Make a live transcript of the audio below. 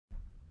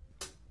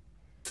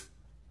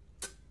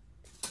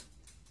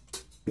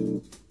You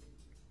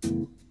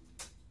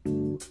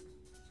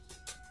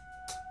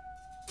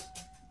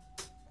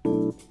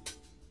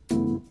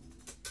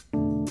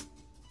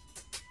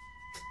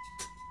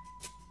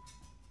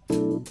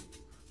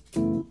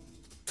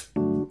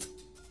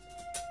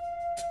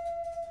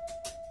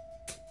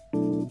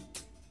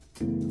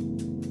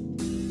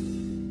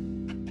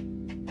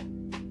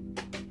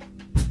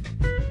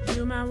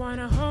might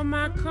wanna hold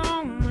my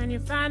comb when you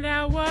find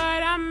out what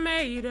I'm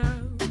made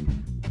of.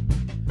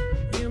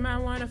 You might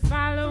wanna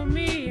follow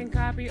me and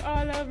copy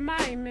all of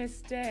my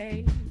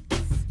mistakes.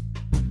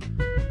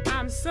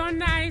 I'm so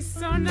nice,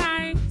 so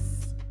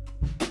nice.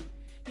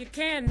 You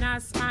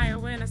cannot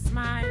smile when I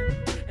smile,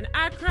 and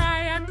I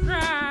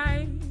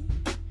cry.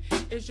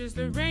 It's just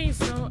the rain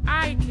so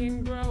I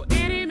can grow.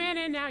 Any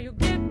minute now you'll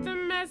get the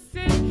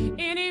message.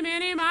 Any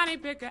minute, money,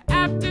 pick a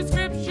app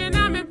description.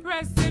 I'm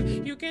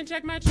impressive. You can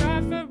check my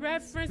chart for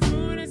reference.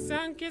 Moon and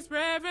sun kiss,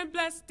 Reverend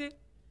blessed it.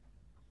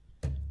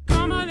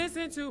 Come on,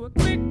 listen to a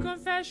quick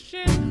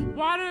confession.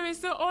 Water is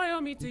the oil,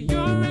 me to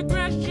your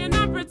regression.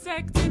 I'm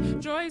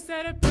protected. Joy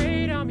set a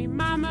parade on me.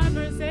 Mama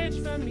verse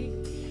for me.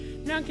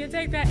 None can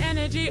take that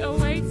energy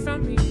away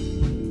from me.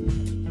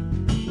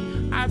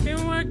 I've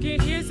been working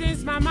here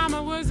since my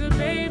mama was a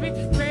baby.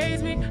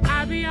 Praise me,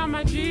 I be on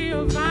my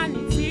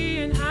Giovanni, tea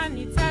and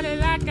honey. Tell it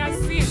like I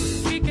see it,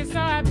 speak it so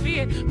I be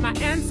it. My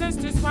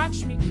ancestors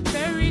watch me,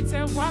 fairy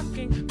tale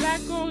walking.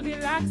 Black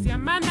Goldilocks, yeah,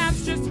 my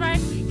nap's just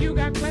right. You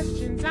got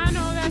questions, I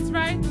know that's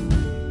right.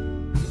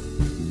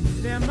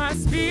 There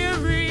must be a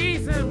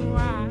reason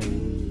why.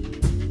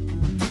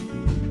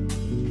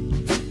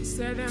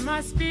 Said there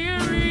must be a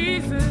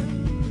reason.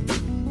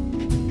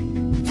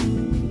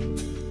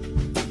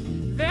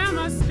 There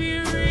must be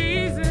a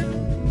reason.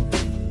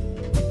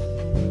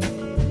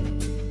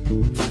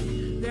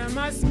 There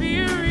must be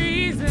a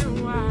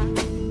reason why.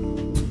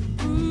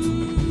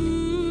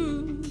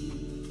 Ooh.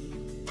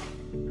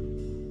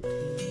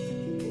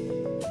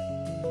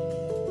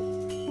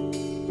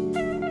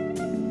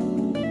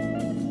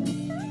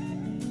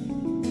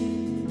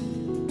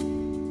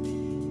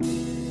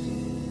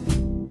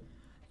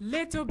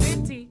 Little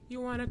bitty,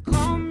 you wanna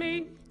call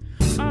me?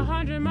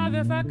 100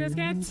 motherfuckers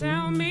can't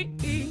tell me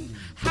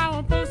how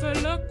I'm supposed to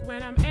look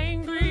when I'm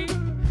angry,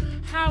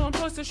 how I'm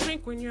supposed to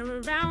shrink when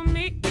you're around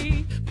me.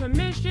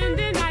 Permission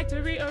denied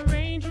to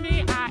rearrange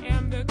me. I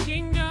am the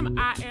kingdom,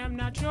 I am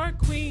not your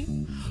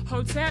queen.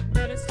 Hotep,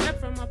 better step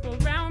from up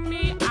around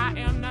me. I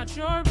am not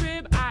your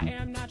rib, I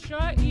am not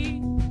your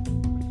E.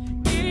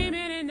 Any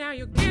minute now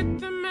you'll get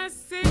the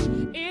message.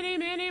 Any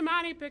minute,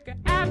 money, pick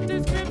an app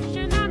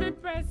description. I'm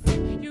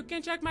impressive. You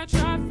can check my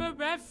chart for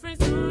reference.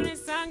 Moon and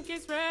sun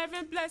kiss,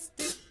 Reverend blessed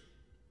it.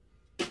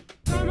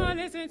 Come on,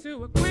 listen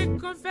to a quick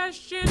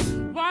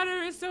confession.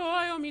 Water is the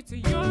oil, me to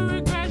your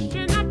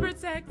regression. I'm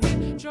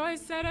protected. Joy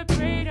set a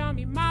parade on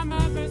me. Mama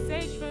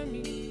verse for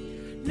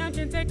me. None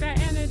can take that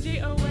energy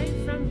away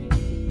from me.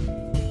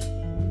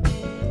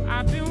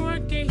 I've been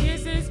working here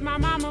since my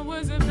mama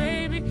was a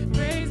baby.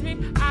 Praise me,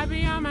 I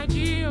be on my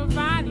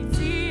Giovanni,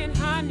 tea and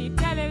honey.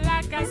 Tell it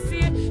like I see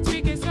it,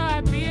 speak it so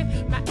I be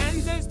it. My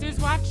ancestors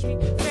watch me,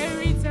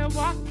 fairy tale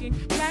walking.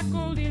 Black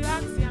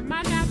Goldilocks, yeah,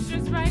 my nap's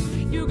just right.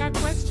 You got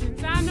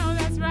questions, I know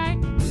that's right.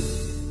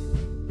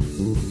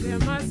 There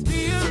must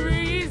be a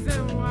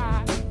reason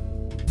why.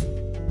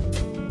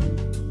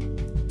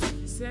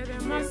 Said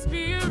there must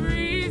be a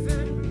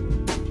reason.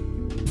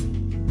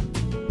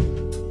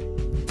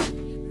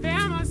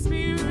 There must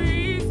be a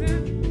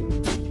reason.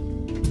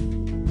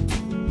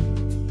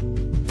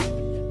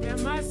 There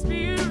must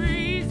be a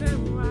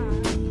reason why.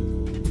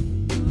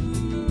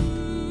 Ooh.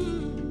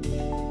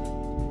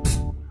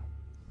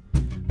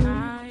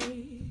 I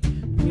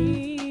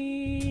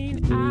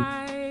mean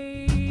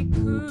I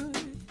could.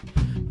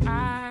 I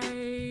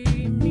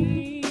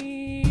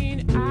mean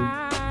I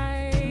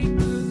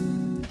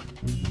could.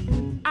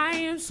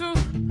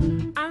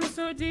 I'm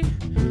so deep,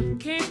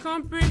 can't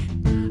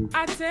comprehend.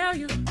 I tell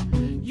you,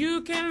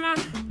 you cannot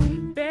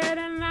bear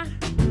than that.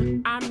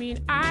 I mean,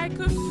 I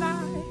could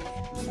fly.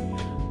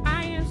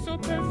 I am so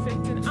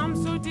perfect and I'm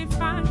so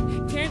divine.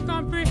 Can't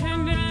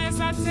comprehend unless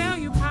I tell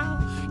you how.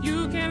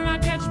 You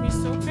cannot catch me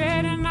so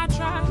bad and I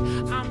try.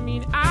 I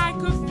mean, I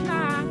could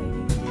fly.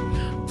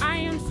 I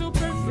am so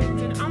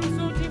perfect and I'm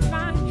so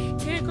divine.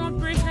 Can't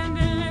comprehend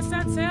unless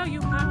I tell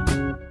you how.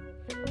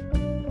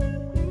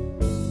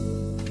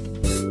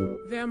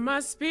 There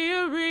must be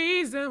a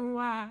reason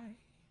why.